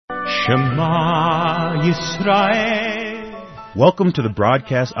Shema Yisrael. Welcome to the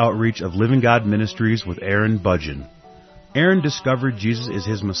broadcast outreach of Living God Ministries with Aaron Budgeon. Aaron discovered Jesus is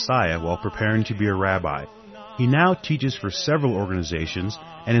his Messiah while preparing to be a rabbi. He now teaches for several organizations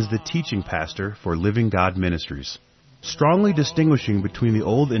and is the teaching pastor for Living God Ministries. Strongly distinguishing between the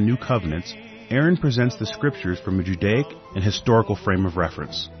Old and New Covenants, Aaron presents the Scriptures from a Judaic and historical frame of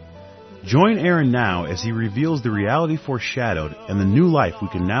reference. Join Aaron now as he reveals the reality foreshadowed and the new life we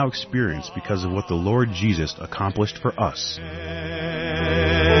can now experience because of what the Lord Jesus accomplished for us.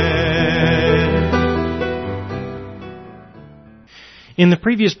 In the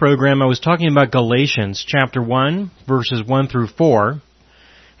previous program, I was talking about Galatians chapter 1, verses 1 through 4,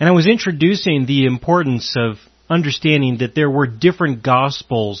 and I was introducing the importance of understanding that there were different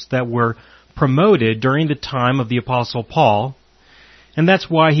gospels that were promoted during the time of the Apostle Paul, and that's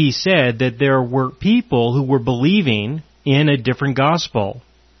why he said that there were people who were believing in a different gospel.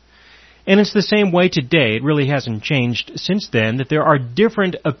 And it's the same way today. It really hasn't changed since then, that there are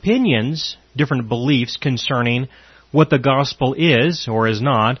different opinions, different beliefs concerning what the gospel is or is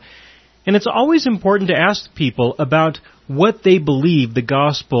not. And it's always important to ask people about what they believe the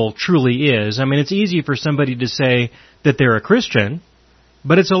gospel truly is. I mean, it's easy for somebody to say that they're a Christian,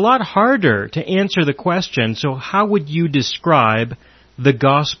 but it's a lot harder to answer the question, so how would you describe the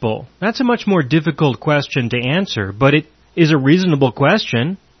gospel? That's a much more difficult question to answer, but it is a reasonable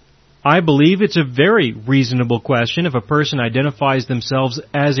question. I believe it's a very reasonable question if a person identifies themselves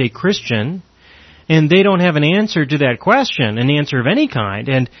as a Christian and they don't have an answer to that question, an answer of any kind.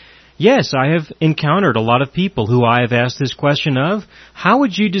 And yes, I have encountered a lot of people who I have asked this question of, how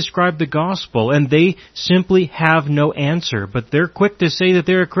would you describe the gospel? And they simply have no answer, but they're quick to say that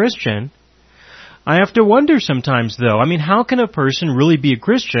they're a Christian. I have to wonder sometimes, though, I mean, how can a person really be a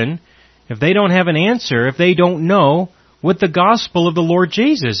Christian if they don't have an answer, if they don't know what the gospel of the Lord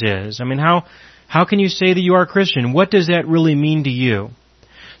Jesus is? I mean, how can you say that you are a Christian? What does that really mean to you?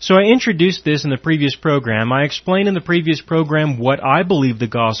 So I introduced this in the previous program. I explained in the previous program what I believe the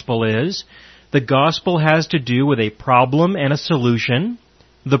gospel is. The gospel has to do with a problem and a solution.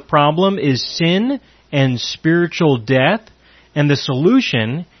 The problem is sin and spiritual death, and the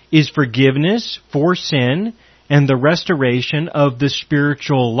solution is forgiveness for sin and the restoration of the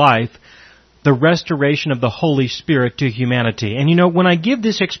spiritual life, the restoration of the Holy Spirit to humanity. And you know, when I give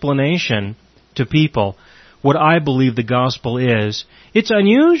this explanation to people, what I believe the gospel is, it's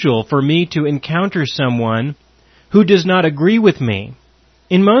unusual for me to encounter someone who does not agree with me.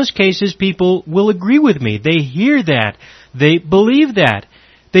 In most cases, people will agree with me. They hear that. They believe that.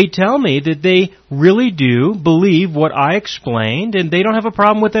 They tell me that they really do believe what I explained, and they don't have a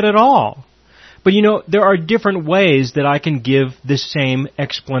problem with it at all. But you know, there are different ways that I can give the same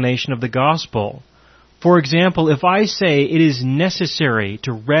explanation of the gospel. For example, if I say it is necessary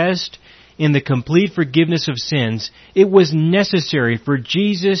to rest in the complete forgiveness of sins, it was necessary for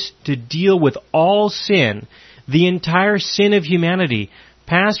Jesus to deal with all sin, the entire sin of humanity,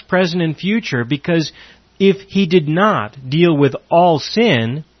 past, present, and future, because if He did not deal with all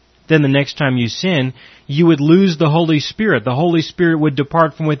sin, then the next time you sin, you would lose the Holy Spirit. The Holy Spirit would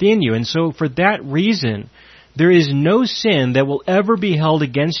depart from within you. And so for that reason, there is no sin that will ever be held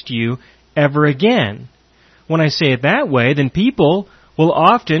against you ever again. When I say it that way, then people will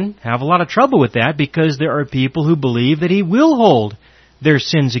often have a lot of trouble with that, because there are people who believe that He will hold their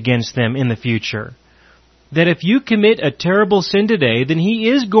sins against them in the future. That if you commit a terrible sin today, then He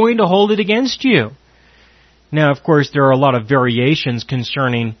is going to hold it against you. Now, of course, there are a lot of variations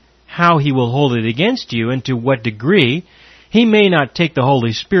concerning how He will hold it against you and to what degree. He may not take the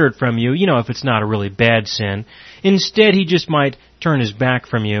Holy Spirit from you, if it's not a really bad sin. Instead, He just might turn His back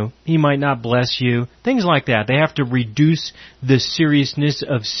from you. He might not bless you. Things like that. They have to reduce the seriousness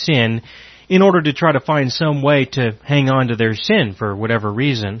of sin in order to try to find some way to hang on to their sin for whatever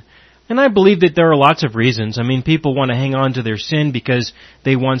reason. And I believe that there are lots of reasons. I mean, people want to hang on to their sin because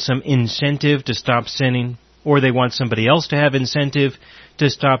they want some incentive to stop sinning, or they want somebody else to have incentive to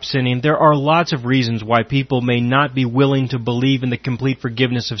stop sinning. There are lots of reasons why people may not be willing to believe in the complete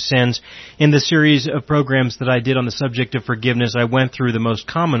forgiveness of sins. In the series of programs that I did on the subject of forgiveness, I went through the most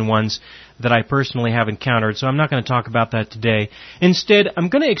common ones that I personally have encountered, so I'm not going to talk about that today. Instead, I'm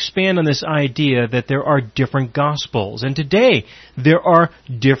going to expand on this idea that there are different gospels. And today, there are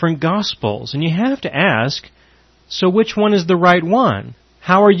different gospels. And you have to ask, so which one is the right one?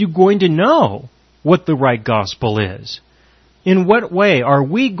 How are you going to know what the right gospel is? In what way are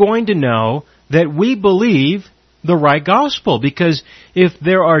we going to know that we believe the right gospel? Because if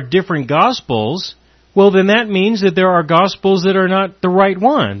there are different gospels, well, then that means that there are gospels that are not the right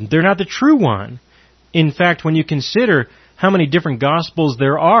one. They're not the true one. In fact, when you consider how many different gospels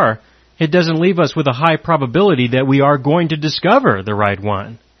there are, it doesn't leave us with a high probability that we are going to discover the right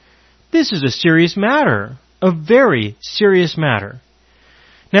one. This is a serious matter, a very serious matter.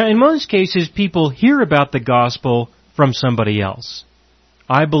 Now, in most cases, people hear about the gospel from somebody else.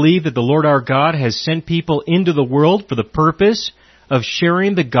 I believe that the Lord our God has sent people into the world for the purpose of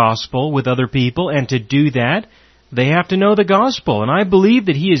sharing the gospel with other people, and to do that, they have to know the gospel. And I believe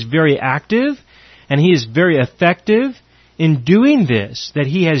that He is very active and He is very effective in doing this, that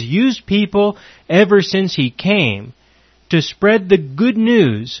He has used people ever since He came to spread the good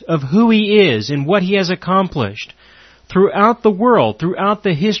news of who He is and what He has accomplished throughout the world, throughout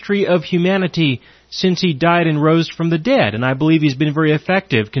the history of humanity since He died and rose from the dead. And I believe He's been very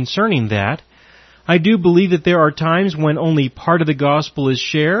effective concerning that. I do believe that there are times when only part of the gospel is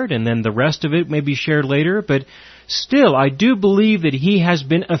shared and then the rest of it may be shared later, but still I do believe that He has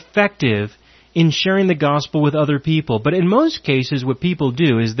been effective in sharing the gospel with other people. But in most cases what people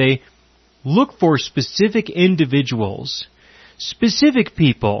do is they look for specific individuals, specific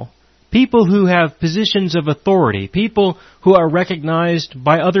people who have positions of authority, people who are recognized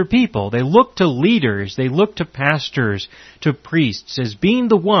by other people. They look to leaders, they look to pastors, to priests as being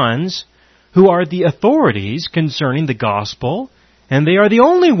the ones who are the authorities concerning the gospel, and they are the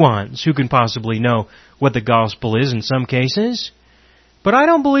only ones who can possibly know what the gospel is in some cases. But I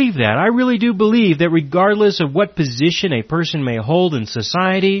don't believe that. I really do believe that regardless of what position a person may hold in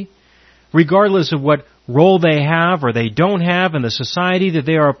society, regardless of what role they have or they don't have in the society that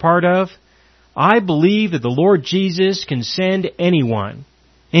they are a part of, I believe that the Lord Jesus can send anyone,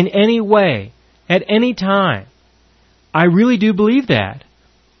 in any way, at any time. I really do believe that.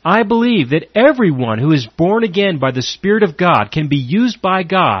 I believe that everyone who is born again by the Spirit of God can be used by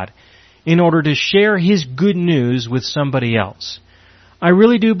God in order to share His good news with somebody else. I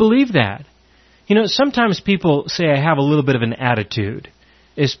really do believe that. You know, sometimes people say I have a little bit of an attitude,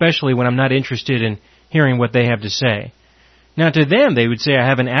 especially when I'm not interested in hearing what they have to say. Now, to them, they would say I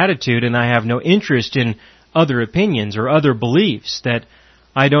have an attitude and I have no interest in other opinions or other beliefs that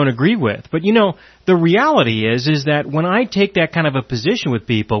I don't agree with. But you know, the reality is that when I take that kind of a position with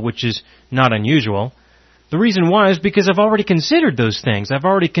people, which is not unusual, the reason why is because I've already considered those things. I've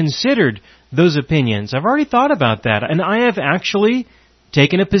already considered those opinions. I've already thought about that. And I have actually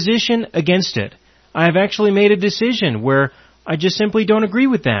taken a position against it. I have actually made a decision where I just simply don't agree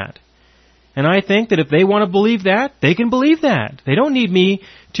with that. And I think that if they want to believe that, they can believe that. They don't need me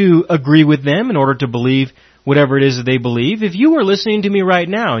to agree with them in order to believe whatever it is that they believe. If you are listening to me right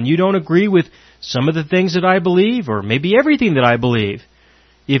now and you don't agree with some of the things that I believe, or maybe everything that I believe,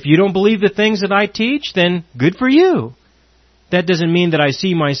 if you don't believe the things that I teach, then good for you. That doesn't mean that I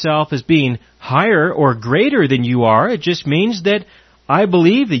see myself as being higher or greater than you are. It just means that I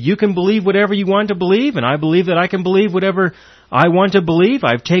believe that you can believe whatever you want to believe, and I believe that I can believe whatever I want to believe.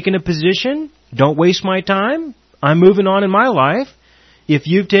 I've taken a position. Don't waste my time. I'm moving on in my life. If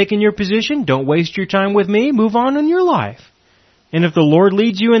you've taken your position, don't waste your time with me. Move on in your life. And if the Lord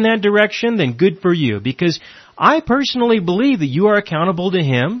leads you in that direction, then good for you. Because I personally believe that you are accountable to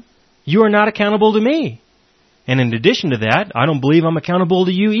Him. You are not accountable to me. And in addition to that, I don't believe I'm accountable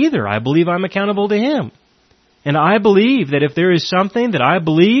to you either. I believe I'm accountable to Him. And I believe that if there is something that I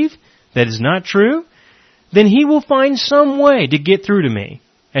believe that is not true, then He will find some way to get through to me.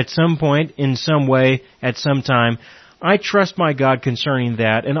 At some point, in some way, at some time. I trust my God concerning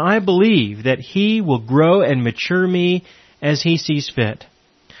that, and I believe that He will grow and mature me as He sees fit.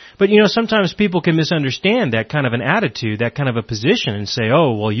 But you know, sometimes people can misunderstand that kind of an attitude, that kind of a position, and say,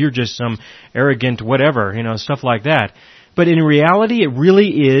 oh, well, you're just some arrogant whatever, you know, stuff like that. But in reality, it really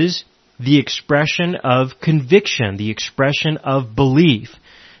is the expression of conviction, the expression of belief,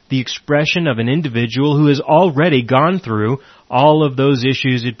 the expression of an individual who has already gone through all of those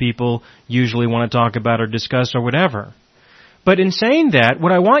issues that people usually want to talk about or discuss or whatever. But in saying that,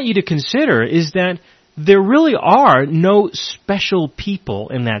 what I want you to consider is that there really are no special people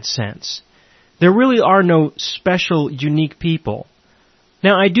in that sense. There really are no special, unique people.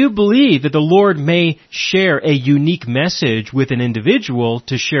 Now, I do believe that the Lord may share a unique message with an individual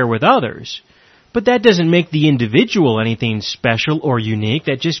to share with others. But that doesn't make the individual anything special or unique.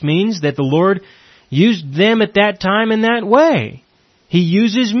 That just means that the Lord used them at that time in that way. He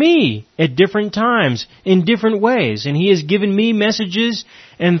uses me at different times in different ways. And He has given me messages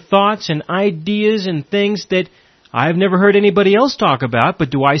and thoughts and ideas and things that I've never heard anybody else talk about.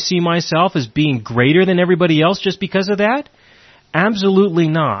 But do I see myself as being greater than everybody else just because of that? Absolutely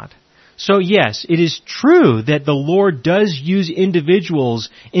not. So yes, it is true that the Lord does use individuals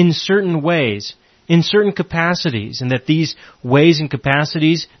in certain ways, in certain capacities, and that these ways and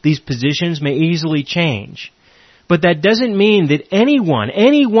capacities, these positions may easily change. But that doesn't mean that any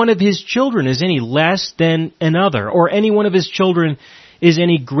one of his children is any less than another, or any one of his children is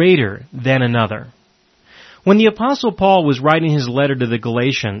any greater than another. When the Apostle Paul was writing his letter to the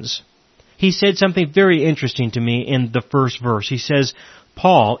Galatians, he said something very interesting to me in the first verse. He says,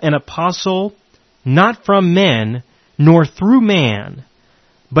 Paul, an apostle, not from men, nor through man,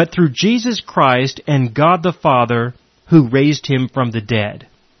 but through Jesus Christ and God the Father, who raised him from the dead.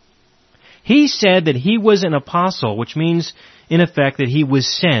 He said that he was an apostle, which means, in effect, that he was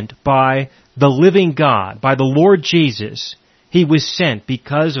sent by the living God, by the Lord Jesus. He was sent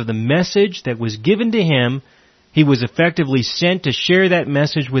because of the message that was given to him. He was effectively sent to share that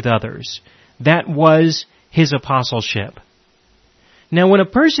message with others. That was his apostleship. Now, when a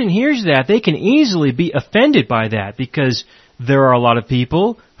person hears that, they can easily be offended by that, because there are a lot of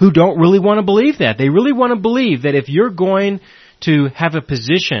people who don't really want to believe that. They really want to believe that if you're going to have a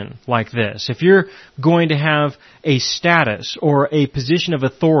position like this, if you're going to have a status or a position of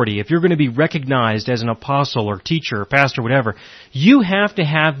authority, if you're going to be recognized as an apostle or teacher or pastor or whatever, you have to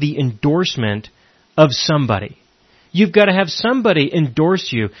have the endorsement of somebody. You've got to have somebody endorse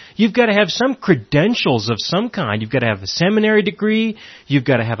you. You've got to have some credentials of some kind. You've got to have a seminary degree. You've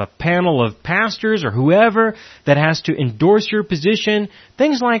got to have a panel of pastors or whoever that has to endorse your position,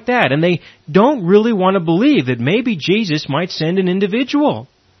 things like that. And they don't really want to believe that maybe Jesus might send an individual,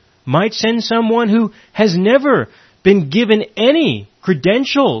 might send someone who has never been given any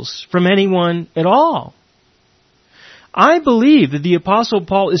credentials from anyone at all. I believe that the Apostle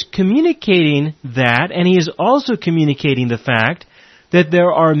Paul is communicating that, and he is also communicating the fact that there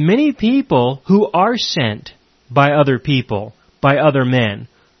are many people who are sent by other people, by other men,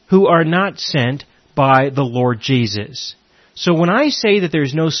 who are not sent by the Lord Jesus. So when I say that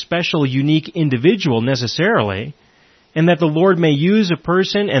there's no special, unique individual necessarily, and that the Lord may use a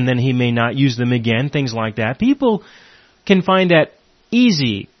person and then he may not use them again, things like that, people can find that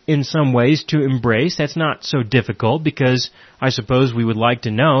easy in some ways to embrace. That's not so difficult, because I suppose we would like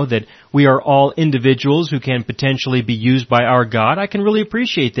to know that we are all individuals who can potentially be used by our God. I can really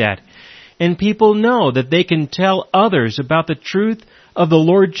appreciate that. And people know that they can tell others about the truth of the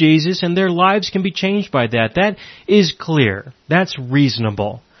Lord Jesus, and their lives can be changed by that. That is clear. That's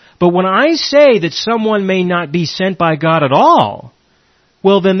reasonable. But when I say that someone may not be sent by God at all,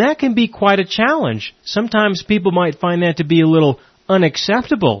 well, then that can be quite a challenge. Sometimes people might find that to be a little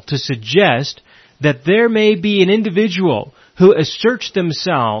unacceptable, to suggest that there may be an individual who asserts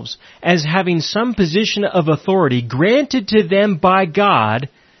themselves as having some position of authority granted to them by God,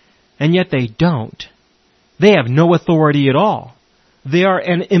 and yet they don't. They have no authority at all. They are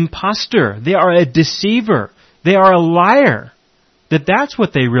an impostor. They are a deceiver. They are a liar. That's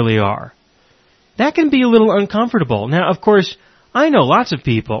what they really are. That can be a little uncomfortable. Now, of course, I know lots of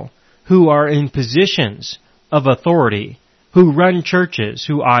people who are in positions of authority, who run churches,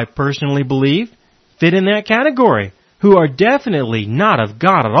 who I personally believe fit in that category, who are definitely not of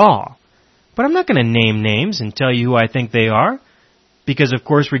God at all. But I'm not going to name names and tell you who I think they are, because of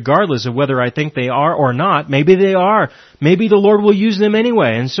course, regardless of whether I think they are or not, maybe they are. Maybe the Lord will use them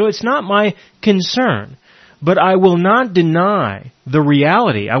anyway, and so it's not my concern. But I will not deny the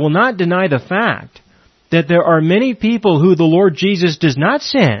reality. I will not deny the fact that there are many people who the Lord Jesus does not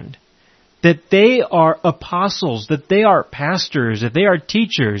send, that they are apostles, that they are pastors, that they are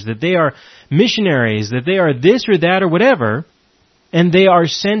teachers, that they are missionaries, that they are this or that or whatever, and they are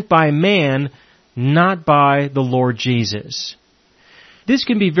sent by man, not by the Lord Jesus. This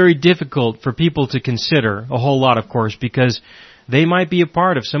can be very difficult for people to consider, a whole lot of course, because they might be a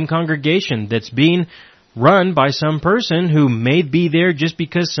part of some congregation that's being run by some person who may be there just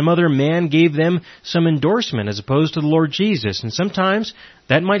because some other man gave them some endorsement as opposed to the Lord Jesus. And sometimes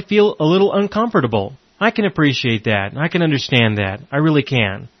that might feel a little uncomfortable. I can appreciate that. I can understand that. I really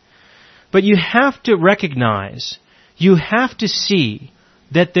can. But you have to recognize, you have to see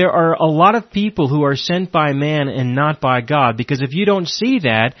that there are a lot of people who are sent by man and not by God, because if you don't see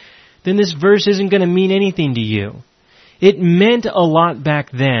that, then this verse isn't going to mean anything to you. It meant a lot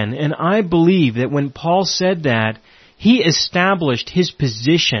back then, and I believe that when Paul said that, he established his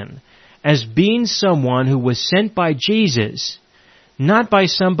position as being someone who was sent by Jesus, not by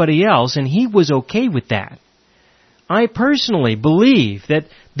somebody else, and he was okay with that. I personally believe that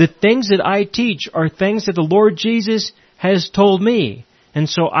the things that I teach are things that the Lord Jesus has told me, and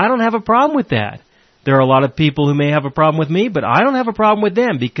so I don't have a problem with that. There are a lot of people who may have a problem with me, but I don't have a problem with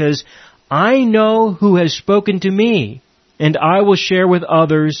them, because I know who has spoken to me, and I will share with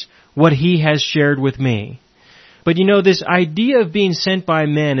others what he has shared with me. But you know, this idea of being sent by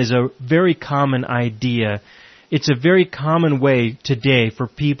men is a very common idea. It's a very common way today for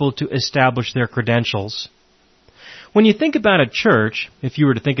people to establish their credentials. When you think about a church, if you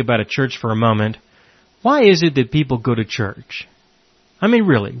were to think about a church for a moment, why is it that people go to church? I mean,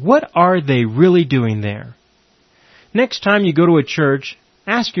 really, what are they really doing there? Next time you go to a church,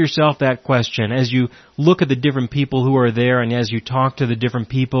 ask yourself that question as you look at the different people who are there and as you talk to the different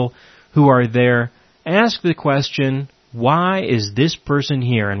people who are there. Ask the question, why is this person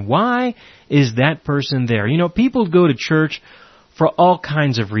here and why is that person there? You know, people go to church for all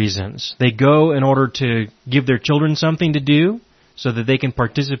kinds of reasons. They go in order to give their children something to do so that they can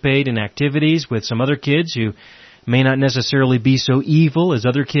participate in activities with some other kids who may not necessarily be so evil as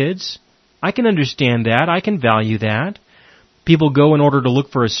other kids. I can understand that. I can value that. People go in order to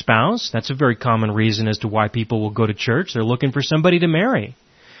look for a spouse. That's a very common reason as to why people will go to church. They're looking for somebody to marry.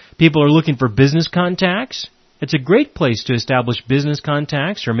 People are looking for business contacts. It's a great place to establish business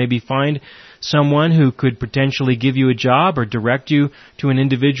contacts or maybe find someone who could potentially give you a job or direct you to an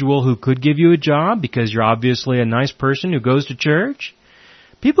individual who could give you a job because you're obviously a nice person who goes to church.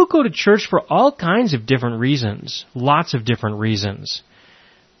 People go to church for all kinds of different reasons, lots of different reasons.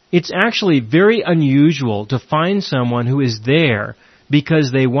 It's actually very unusual to find someone who is there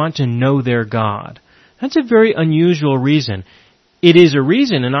because they want to know their God. That's a very unusual reason. It is a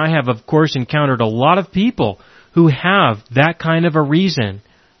reason, and I have, of course, encountered a lot of people who have that kind of a reason.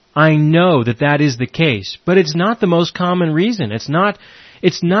 I know that that is the case, but it's not the most common reason. It's not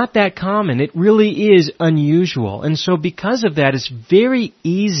that common. It really is unusual. And so because of that, it's very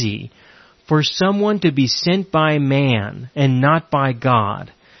easy for someone to be sent by man and not by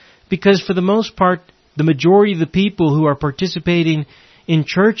God. Because for the most part, the majority of the people who are participating in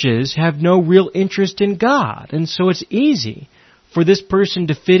churches have no real interest in God. And so it's easy for this person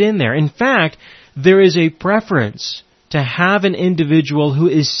to fit in there. In fact, there is a preference to have an individual who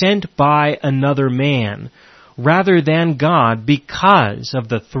is sent by another man rather than God because of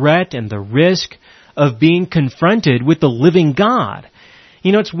the threat and the risk of being confronted with the living God.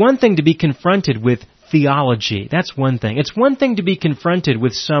 You know, it's one thing to be confronted with theology. That's one thing. It's one thing to be confronted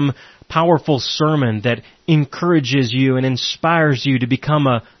with some powerful sermon that encourages you and inspires you to become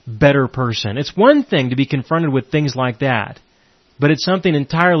a better person. It's one thing to be confronted with things like that. But it's something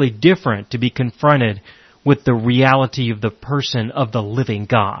entirely different to be confronted with the reality of the person of the living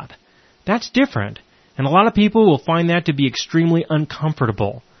God. That's different. And a lot of people will find that to be extremely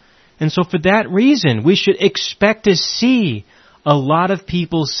uncomfortable. And so for that reason, we should expect to see a lot of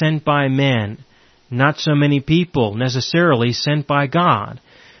people sent by men, not so many people necessarily sent by God.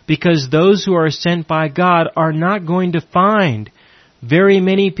 Because those who are sent by God are not going to find very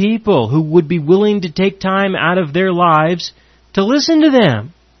many people who would be willing to take time out of their lives to listen to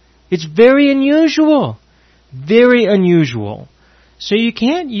them. It's very unusual. Very unusual. So you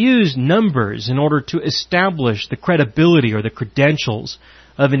can't use numbers in order to establish the credibility or the credentials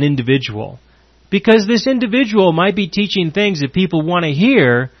of an individual. Because this individual might be teaching things that people want to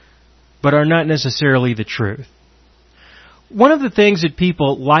hear, but are not necessarily the truth. One of the things that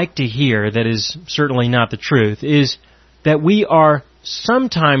people like to hear that is certainly not the truth is that we are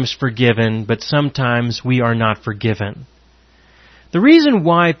sometimes forgiven, but sometimes we are not forgiven. The reason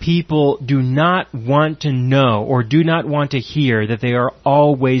why people do not want to know or do not want to hear that they are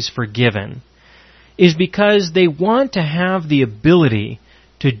always forgiven is because they want to have the ability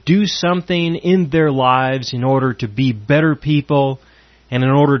to do something in their lives in order to be better people and in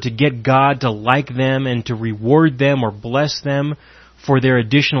order to get God to like them and to reward them or bless them for their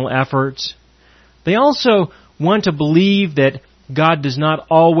additional efforts. They also want to believe that God does not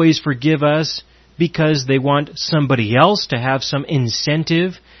always forgive us because they want somebody else to have some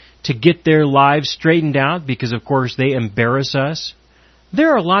incentive to get their lives straightened out because, of course, they embarrass us.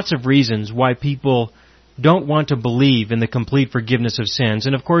 There are lots of reasons why people don't want to believe in the complete forgiveness of sins.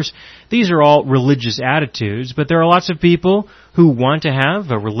 And, of course, these are all religious attitudes, but there are lots of people who want to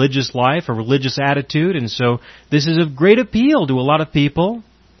have a religious life, a religious attitude, and so this is of great appeal to a lot of people.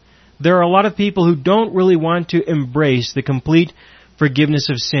 There are a lot of people who don't really want to embrace the complete forgiveness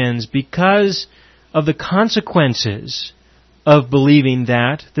of sins because of the consequences of believing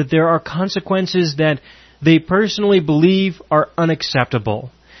that there are consequences that they personally believe are unacceptable.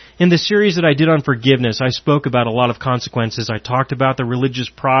 In the series that I did on forgiveness, I spoke about a lot of consequences. I talked about the religious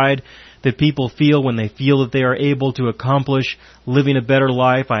pride that people feel when they feel that they are able to accomplish living a better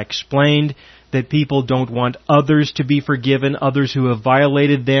life. I explained that people don't want others to be forgiven, others who have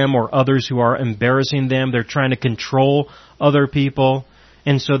violated them or others who are embarrassing them. They're trying to control other people.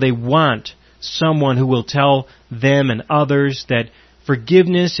 And so they want someone who will tell them and others that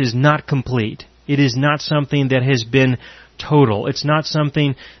forgiveness is not complete. It is not something that has been total. It's not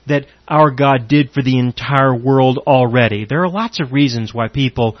something that our God did for the entire world already. There are lots of reasons why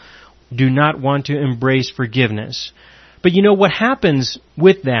people do not want to embrace forgiveness. But you know what happens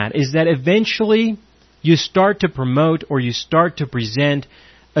with that is that eventually you start to promote or you start to present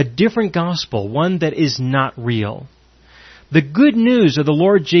a different gospel, one that is not real. The good news of the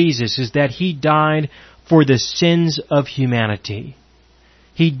Lord Jesus is that He died for the sins of humanity.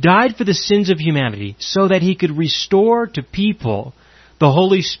 He died for the sins of humanity so that He could restore to people the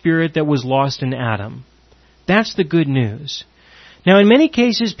Holy Spirit that was lost in Adam. That's the good news. Now, in many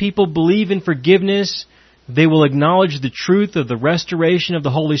cases, people believe in forgiveness. They will acknowledge the truth of the restoration of the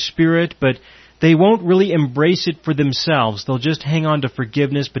Holy Spirit, but they won't really embrace it for themselves. They'll just hang on to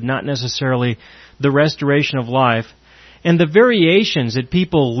forgiveness, but not necessarily the restoration of life. And the variations that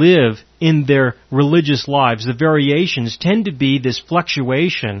people live in their religious lives, the variations tend to be this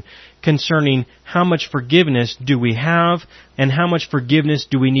fluctuation concerning how much forgiveness do we have and how much forgiveness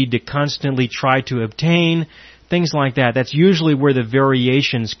do we need to constantly try to obtain, things like that. That's usually where the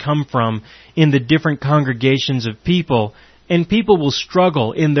variations come from in the different congregations of people. And people will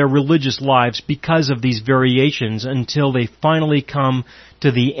struggle in their religious lives because of these variations until they finally come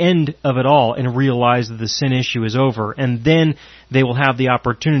to the end of it all and realize that the sin issue is over. And then they will have the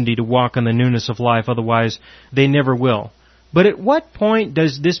opportunity to walk in the newness of life. Otherwise, they never will. But at what point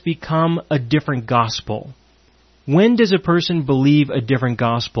does this become a different gospel? When does a person believe a different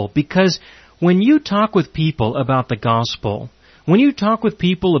gospel? Because when you talk with people about the gospel, when you talk with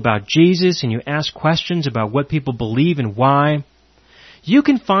people about Jesus and you ask questions about what people believe and why, you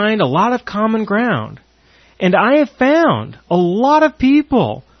can find a lot of common ground. And I have found a lot of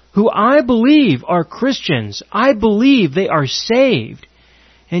people who I believe are Christians. I believe they are saved.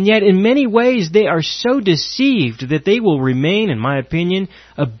 And yet in many ways they are so deceived that they will remain, in my opinion,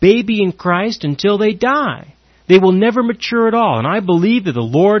 a baby in Christ until they die. They will never mature at all. And I believe that the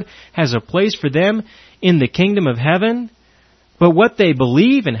Lord has a place for them in the kingdom of heaven. But what they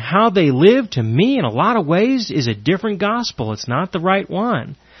believe and how they live, to me, in a lot of ways, is a different gospel. It's not the right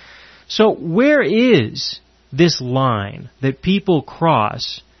one. So where is this line that people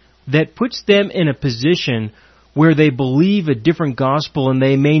cross that puts them in a position where they believe a different gospel and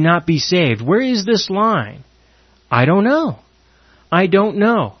they may not be saved? Where is this line? I don't know. I don't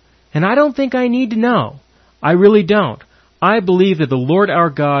know. And I don't think I need to know. I really don't. I believe that the Lord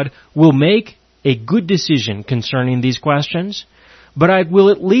our God will make a good decision concerning these questions, but I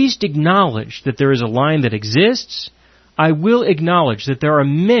will at least acknowledge that there is a line that exists. I will acknowledge that there are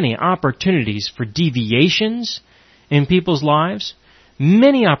many opportunities for deviations in people's lives,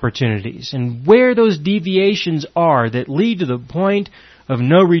 many opportunities, and where those deviations are that lead to the point of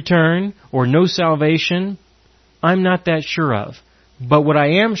no return or no salvation, I'm not that sure of. But what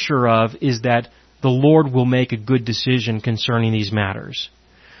I am sure of is that the Lord will make a good decision concerning these matters.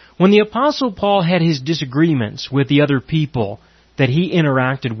 When the Apostle Paul had his disagreements with the other people that he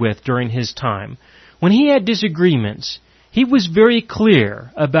interacted with during his time, when he had disagreements, he was very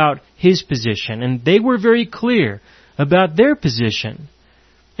clear about his position, and they were very clear about their position.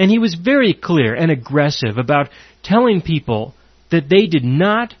 And he was very clear and aggressive about telling people that they did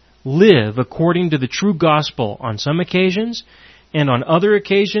not live according to the true gospel on some occasions, and on other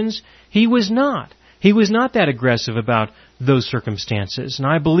occasions, he was not. He was not that aggressive about those circumstances. And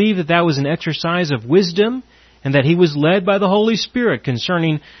I believe that that was an exercise of wisdom and that he was led by the Holy Spirit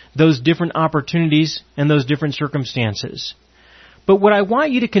concerning those different opportunities and those different circumstances. But what I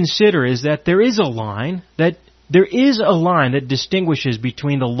want you to consider is that there is a line that distinguishes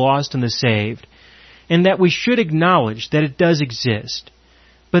between the lost and the saved, and that we should acknowledge that it does exist,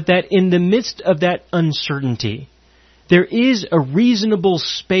 but that in the midst of that uncertainty, there is a reasonable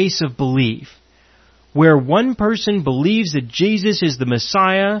space of belief where one person believes that Jesus is the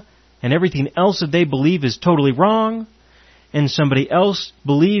Messiah and everything else that they believe is totally wrong, and somebody else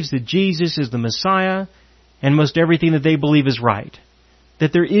believes that Jesus is the Messiah and most everything that they believe is right.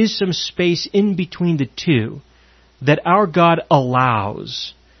 That there is some space in between the two that our God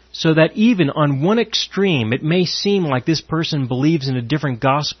allows, so that even on one extreme it may seem like this person believes in a different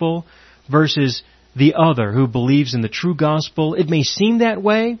gospel versus the other who believes in the true gospel. It may seem that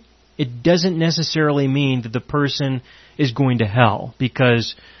way. It doesn't necessarily mean that the person is going to hell,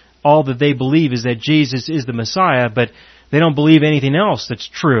 because all that they believe is that Jesus is the Messiah, but they don't believe anything else that's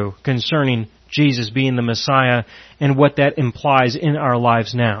true concerning Jesus being the Messiah and what that implies in our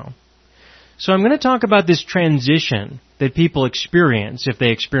lives now. So I'm going to talk about this transition that people experience, if they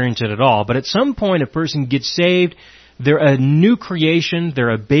experience it at all. But at some point a person gets saved, they're a new creation,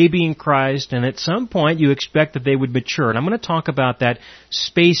 they're a baby in Christ, and at some point you expect that they would mature. And I'm going to talk about that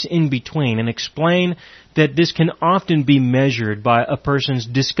space in between and explain that this can often be measured by a person's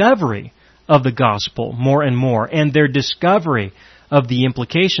discovery of the gospel more and more, and their discovery of the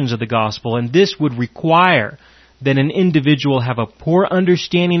implications of the gospel, and this would require that an individual have a poor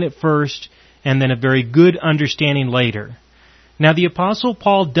understanding at first and then a very good understanding later. Now, the Apostle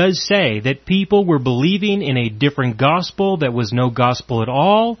Paul does say that people were believing in a different gospel that was no gospel at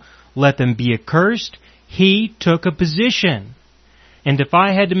all. Let them be accursed. He took a position. And if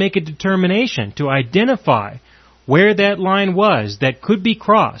I had to make a determination to identify where that line was that could be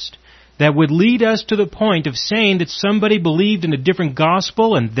crossed, that would lead us to the point of saying that somebody believed in a different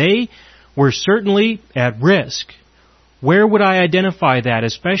gospel and they were certainly at risk, where would I identify that,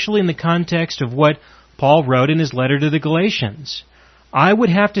 especially in the context of what Paul wrote in his letter to the Galatians? I would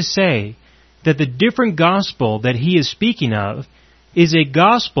have to say that the different gospel that he is speaking of is a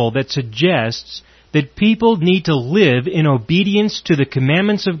gospel that suggests that people need to live in obedience to the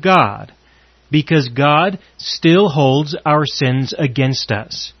commandments of God because God still holds our sins against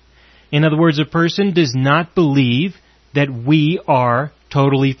us. In other words, a person does not believe that we are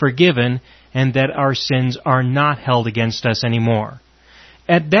totally forgiven and that our sins are not held against us anymore.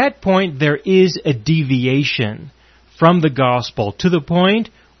 At that point, there is a deviation from the gospel to the point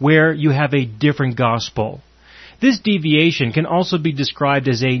where you have a different gospel. This deviation can also be described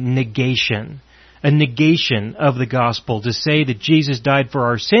as a negation of the gospel, to say that Jesus died for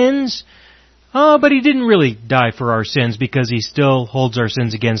our sins, but He didn't really die for our sins because He still holds our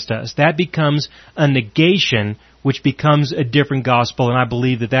sins against us. That becomes a negation, which becomes a different gospel, and I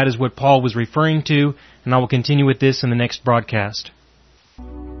believe that that is what Paul was referring to, and I will continue with this in the next broadcast.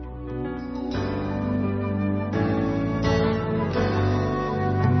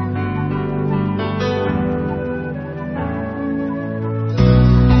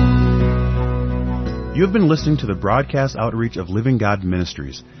 You have been listening to the broadcast outreach of Living God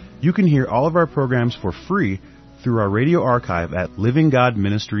Ministries. You can hear all of our programs for free through our radio archive at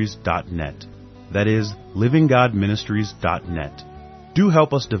livinggodministries.net. That is, livinggodministries.net. Do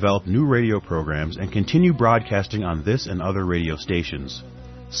help us develop new radio programs and continue broadcasting on this and other radio stations.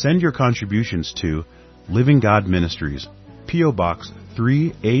 Send your contributions to Living God Ministries, P.O. Box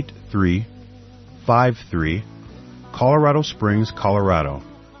 38353, Colorado Springs, Colorado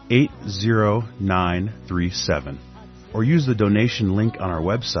 80937, or use the donation link on our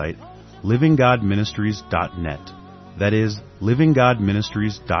website, livinggodministries.net. That is,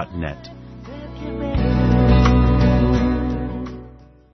 livinggodministries.net.